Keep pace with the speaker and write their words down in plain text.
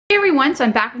Hey everyone, so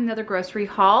I'm back with another grocery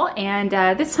haul, and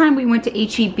this time we went to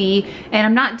HEB, and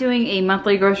I'm not doing a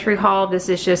monthly grocery haul. This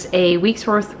is just a week's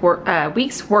worth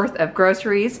of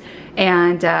groceries,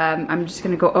 and I'm just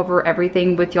gonna go over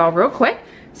everything with y'all real quick.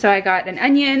 So I got an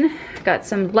onion, got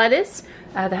some lettuce.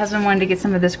 The husband wanted to get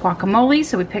some of this guacamole,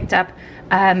 so we picked up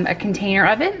a container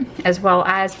of it, as well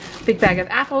as a big bag of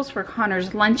apples for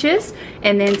Connor's lunches,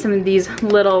 and then some of these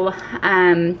little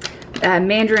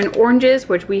mandarin oranges,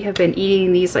 which we have been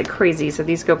eating these like crazy, so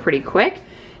these go pretty quick.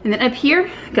 And then up here,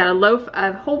 got a loaf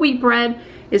of whole wheat bread,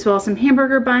 as well as some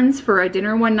hamburger buns for a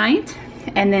dinner one night,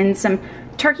 and then some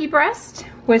turkey breast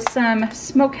with some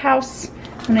smokehouse.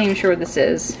 I'm not even sure what this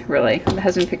is, really. The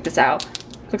husband picked this out.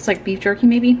 Looks like beef jerky,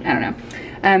 maybe? I don't know.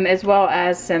 As well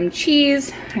as some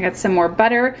cheese. I got some more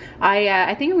butter.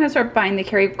 I think I'm gonna start buying the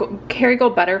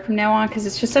Kerrygold butter from now on, because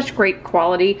it's just such great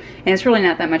quality, and it's really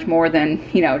not that much more than,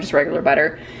 you know, just regular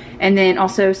butter. And then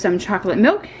also some chocolate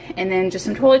milk, and then just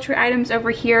some toiletry items over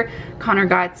here. Connor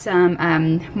got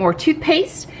some more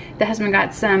toothpaste. The husband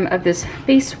got some of this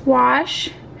face wash,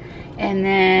 and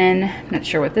then I'm not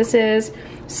sure what this is.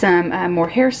 Some more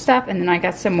hair stuff, and then I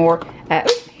got some more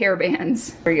hair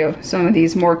bands. There you go. Some of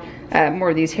these more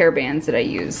of these hair bands that I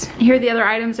use. Here are the other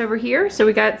items over here. So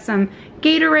we got some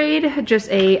Gatorade, just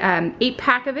a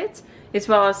 8-pack of it, as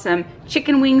well as some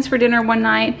chicken wings for dinner one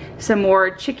night, some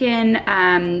more chicken,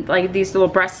 like these little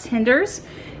breast tenders,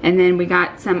 and then we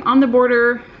got some On the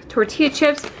Border tortilla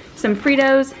chips, some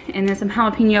Fritos, and then some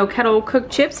jalapeno kettle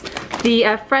cooked chips. The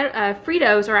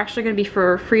Fritos are actually going to be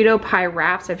for Frito pie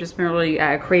wraps. I've just been really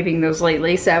craving those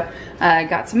lately, so I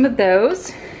got some of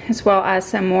those, as well as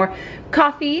some more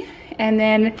coffee, and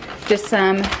then just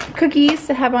some cookies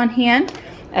to have on hand.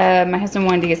 My husband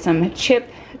wanted to get some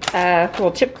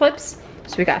little chip clips,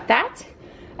 so we got that.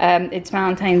 It's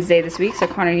Valentine's Day this week, so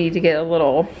Connor needed to get a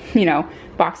little, you know,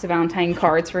 box of Valentine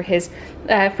cards for his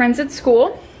friends at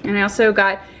school. And I also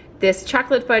got this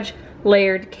chocolate fudge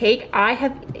layered cake. I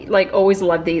have like always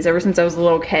loved these ever since I was a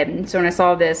little kid. And so when I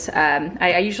saw this,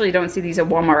 I usually don't see these at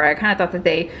Walmart. I kind of thought that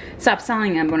they stopped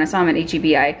selling them, but when I saw them at HEB,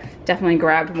 I definitely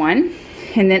grabbed one.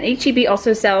 And then HEB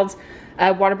also sells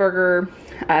Whataburger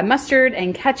mustard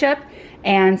and ketchup,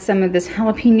 and some of this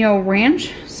jalapeno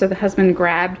ranch. So the husband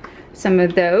grabbed some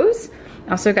of those.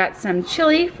 Also got some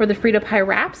chili for the Frito pie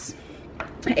wraps,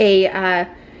 a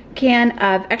can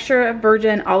of extra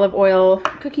virgin olive oil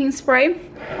cooking spray,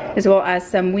 as well as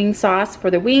some wing sauce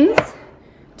for the wings,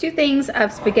 2 things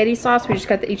of spaghetti sauce. We just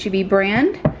got the HEB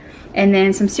brand, and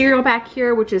then some cereal back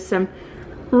here, which is some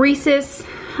Reese's,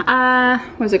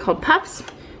 what is it called, Puffs,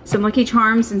 some Lucky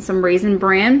Charms, and some Raisin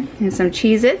Bran, and some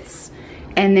Cheez-Its,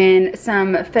 and then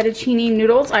some fettuccine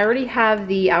noodles. I already have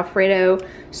the Alfredo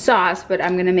sauce, but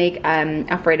I'm gonna make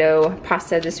Alfredo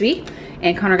pasta this week.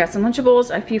 And Connor got some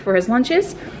Lunchables, a few for his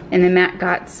lunches, and then Matt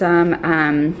got some,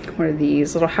 what are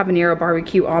these, little habanero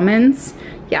barbecue almonds.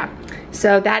 Yeah,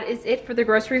 so that is it for the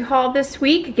grocery haul this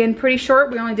week. Again, pretty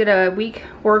short. We only did a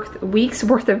week's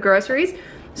worth of groceries.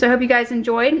 So I hope you guys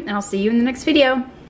enjoyed, and I'll see you in the next video.